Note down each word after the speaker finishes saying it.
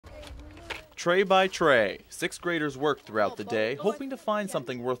Tray by tray, sixth graders worked throughout the day, hoping to find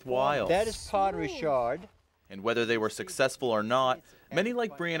something worthwhile. That is pottery shard. And whether they were successful or not, many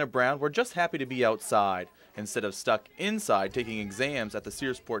like Brianna Brown were just happy to be outside, instead of stuck inside taking exams at the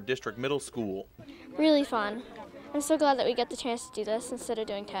Searsport District Middle School. Really fun. I'm so glad that we get the chance to do this instead of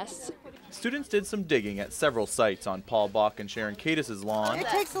doing tests. Students did some digging at several sites on Paul Bach and Sharon Cadis' lawn. It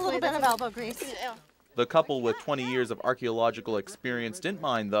takes a little bit of elbow grease. The couple with 20 years of archaeological experience didn't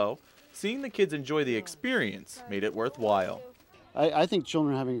mind, though. Seeing the kids enjoy the experience made it worthwhile. I think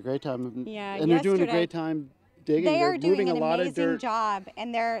children are having a great time. Yeah, and they're doing a great time digging. They're moving doing a an lot amazing of dirt. job,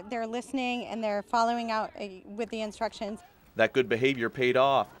 and they're listening and they're following out with the instructions. That good behavior paid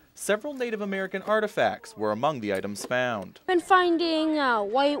off. Several Native American artifacts were among the items found. Been finding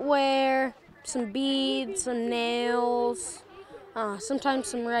whiteware, some beads, some nails, sometimes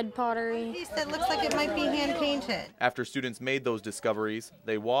some red pottery. Piece that looks like it might be hand painted. After students made those discoveries,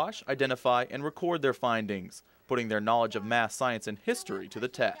 they wash, identify, and record their findings, putting their knowledge of math, science, and history to the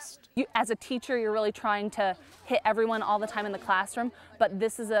test. As a teacher, you're really trying to hit everyone all the time in the classroom, but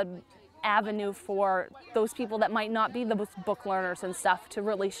this is an avenue for those people that might not be the book learners and stuff to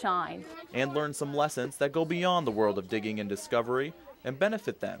really shine. And learn some lessons that go beyond the world of digging and discovery and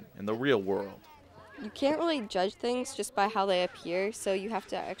benefit them in the real world. You can't really judge things just by how they appear, so you have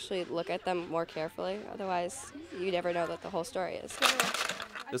to actually look at them more carefully. Otherwise, you never know what the whole story is.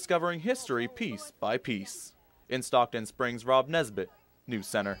 Discovering history piece by piece. In Stockton Springs, Rob Nesbitt, News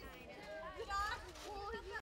Center.